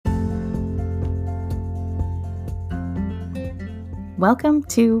Welcome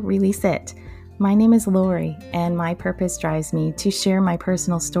to Release It. My name is Lori, and my purpose drives me to share my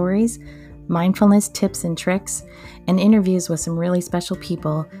personal stories, mindfulness tips and tricks, and interviews with some really special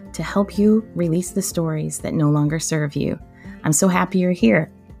people to help you release the stories that no longer serve you. I'm so happy you're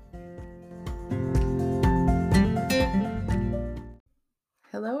here.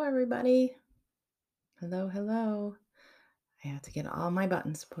 Hello, everybody. Hello. I have to get all my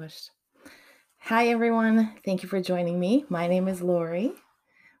buttons pushed. Hi, everyone. Thank you for joining me. My name is Lori.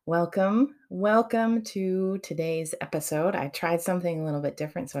 Welcome to today's episode. I tried something a little bit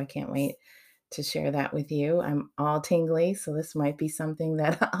different, so I can't wait to share that with you. I'm all tingly, so this might be something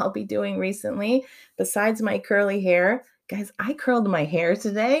that I'll be doing recently. Besides my curly hair, guys, I curled my hair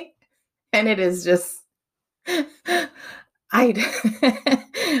today, and it is just I've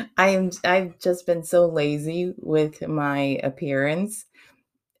just been so lazy with my appearance.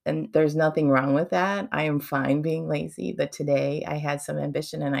 And there's nothing wrong with that. I am fine being lazy. But today I had some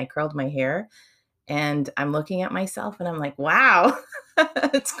ambition and I curled my hair. And I'm looking at myself and I'm like, wow,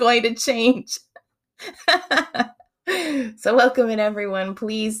 it's going to change. So welcome in, everyone.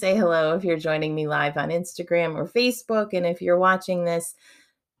 Please say hello if you're joining me live on Instagram or Facebook. And if you're watching this,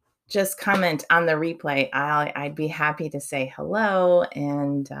 just comment on the replay. I'd be happy to say hello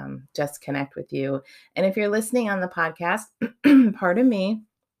and just connect with you. And if you're listening on the podcast, pardon me,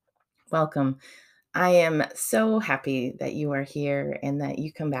 welcome. I am so happy that you are here and that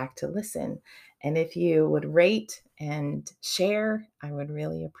you come back to listen. And if you would rate and share, I would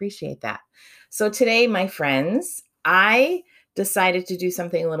really appreciate that. So today, my friends, I decided to do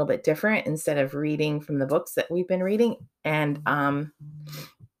something a little bit different instead of reading from the books that we've been reading. And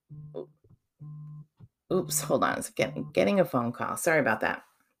oops, hold on. It's getting a phone call. Sorry about that.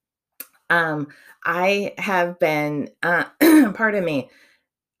 I have been, pardon me,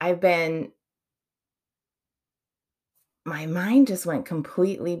 my mind just went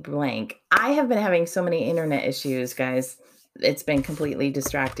completely blank. I have been having so many internet issues, guys. It's been completely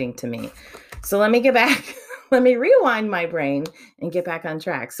distracting to me. So let me get back. Let me rewind my brain and get back on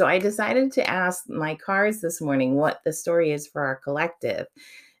track. So I decided to ask my cards this morning what the story is for our collective.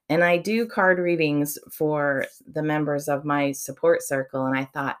 And I do card readings for the members of my support circle. And I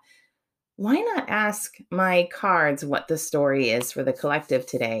thought, why not ask my cards what the story is for the collective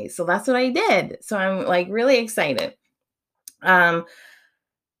today? So that's what I did. So I'm like really excited. And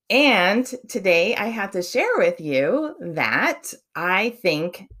today I have to share with you that I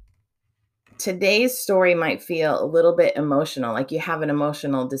think today's story might feel a little bit emotional, like you have an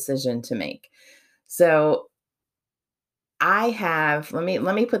emotional decision to make. So let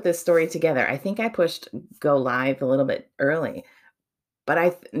me put this story together. I think I pushed go live a little bit early,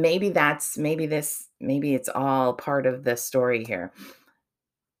 but maybe it's all part of the story here.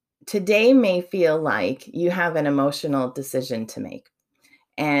 Today may feel like you have an emotional decision to make.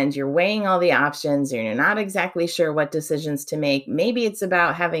 And you're weighing all the options and you're not exactly sure what decisions to make. Maybe it's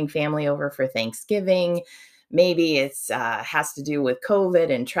about having family over for Thanksgiving. Maybe it's has to do with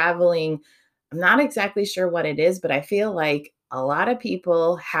COVID and traveling. I'm not exactly sure what it is, but I feel like a lot of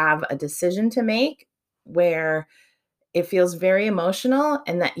people have a decision to make where it feels very emotional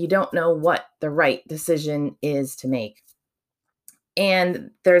and that you don't know what the right decision is to make.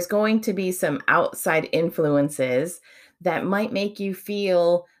 And there's going to be some outside influences that might make you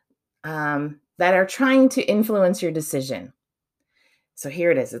feel that are trying to influence your decision. So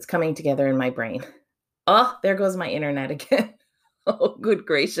here it is. It's coming together in my brain. Oh, there goes my internet again. Oh, good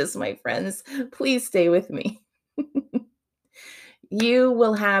gracious, my friends. Please stay with me. You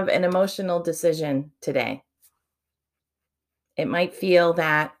will have an emotional decision today. It might feel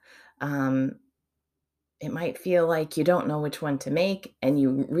like you don't know which one to make, and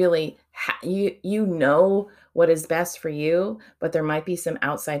you really you know what is best for you, but there might be some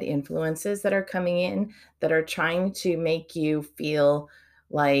outside influences that are coming in that are trying to make you feel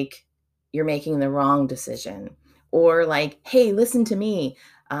like you're making the wrong decision, or like, hey, listen to me,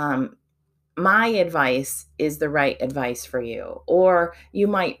 my advice is the right advice for you. Or you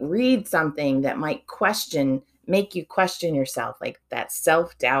might read something that might make you question yourself, like that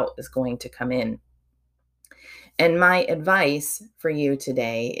self-doubt is going to come in. And my advice for you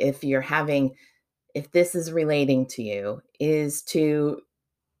today, if this is relating to you, is to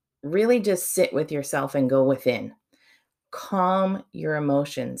really just sit with yourself and go within. Calm your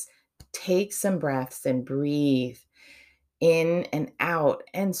emotions. Take some breaths and breathe in and out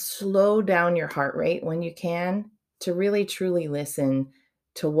and slow down your heart rate when you can to really truly listen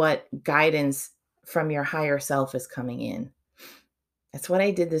to what guidance from your higher self is coming in. That's what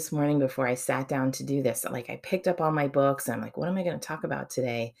I did this morning before I sat down to do this. Like I picked up all my books and I'm like, what am I going to talk about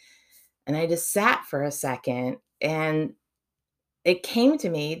today? And I just sat for a second and it came to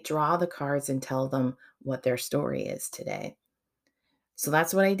me, draw the cards and tell them what their story is today. So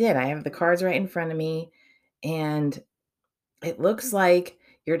that's what I did. I have the cards right in front of me, and it looks like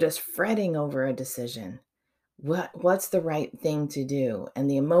you're just fretting over a decision. What's the right thing to do? And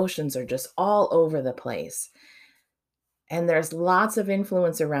the emotions are just all over the place. And there's lots of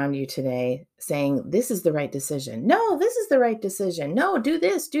influence around you today saying, this is the right decision. No, this is the right decision. No, do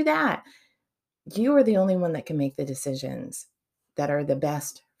this, do that. You are the only one that can make the decisions that are the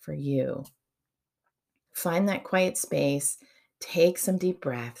best for you. Find that quiet space, take some deep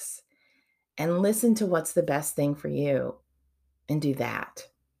breaths, and listen to what's the best thing for you and do that.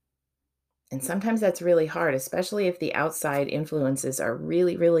 And sometimes that's really hard, especially if the outside influences are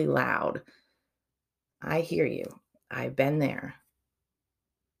really, really loud. I hear you. I've been there.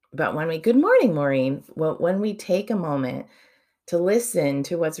 But good morning, Maureen. Well, when we take a moment to listen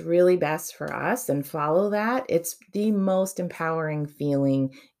to what's really best for us and follow that, it's the most empowering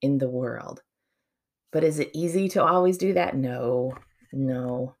feeling in the world. But is it easy to always do that? No,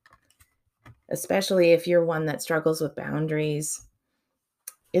 no. Especially if you're one that struggles with boundaries.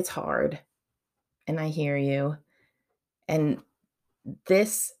 It's hard. And I hear you. And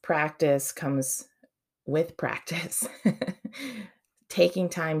this practice comes with practice. Taking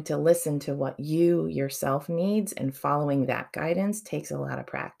time to listen to what you yourself needs and following that guidance takes a lot of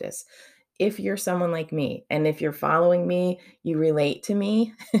practice. If you're someone like me, and if you're following me, you relate to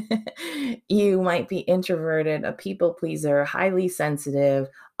me, you might be introverted, a people pleaser, highly sensitive,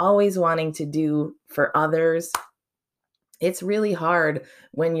 always wanting to do for others. It's really hard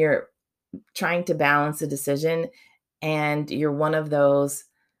when you're trying to balance a decision and you're one of those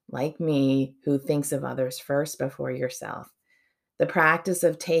like me who thinks of others first before yourself. The practice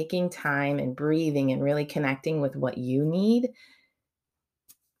of taking time and breathing and really connecting with what you need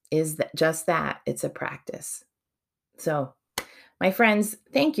is just that. It's a practice. So, my friends,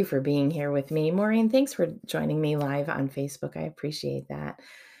 thank you for being here with me. Maureen, thanks for joining me live on Facebook. I appreciate that.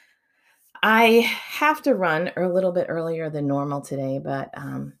 I have to run a little bit earlier than normal today, but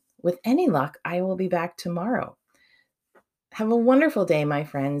with any luck, I will be back tomorrow. Have a wonderful day, my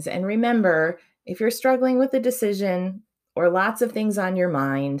friends. And remember, if you're struggling with a decision or lots of things on your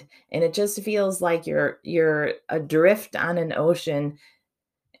mind, and it just feels like you're adrift on an ocean,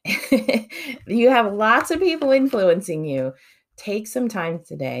 you have lots of people influencing you. Take some time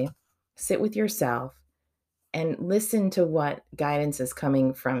today, sit with yourself, and listen to what guidance is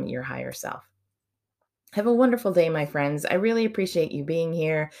coming from your higher self. Have a wonderful day, my friends. I really appreciate you being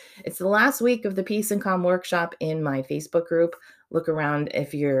here. It's the last week of the Peace and Calm workshop in my Facebook group. Look around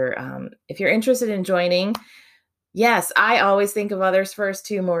if you're interested in joining. Yes, I always think of others first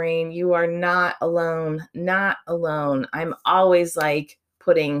too, Maureen. You are not alone. Not alone. I'm always like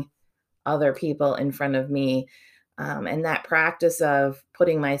putting other people in front of me. And that practice of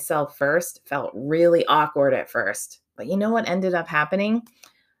putting myself first felt really awkward at first. But you know what ended up happening?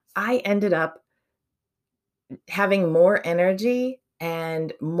 I ended up having more energy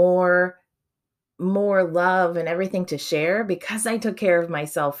and more love and everything to share because I took care of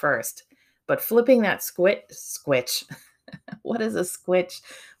myself first. But flipping that switch, what is a switch?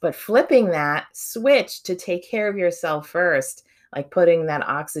 But flipping that switch to take care of yourself first, like putting that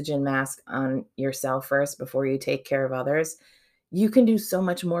oxygen mask on yourself first before you take care of others, you can do so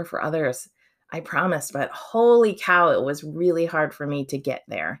much more for others. I promise, but holy cow, it was really hard for me to get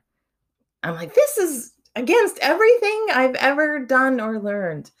there. I'm like, this is against everything I've ever done or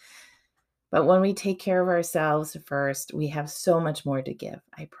learned. But when we take care of ourselves first, we have so much more to give,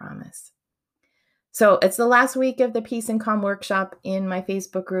 I promise. So it's the last week of the Peace and Calm workshop in my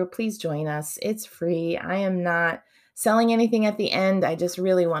Facebook group. Please join us. It's free. I am not selling anything at the end. I just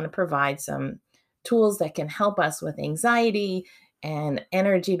really want to provide some tools that can help us with anxiety and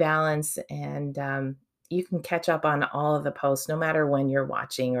energy balance. And you can catch up on all of the posts, no matter when you're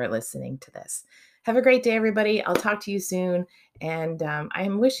watching or listening to this. Have a great day, everybody. I'll talk to you soon. And I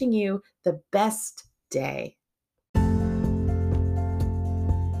am wishing you the best day.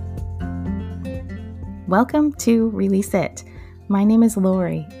 Welcome to Release It. My name is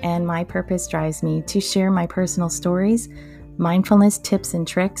Lori, and my purpose drives me to share my personal stories, mindfulness tips and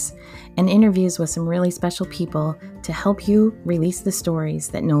tricks, and interviews with some really special people to help you release the stories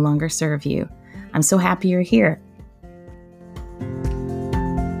that no longer serve you. I'm so happy you're here.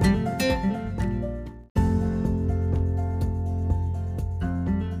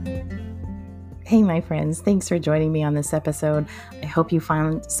 Hey, my friends, thanks for joining me on this episode. I hope you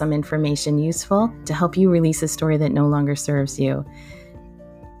found some information useful to help you release a story that no longer serves you.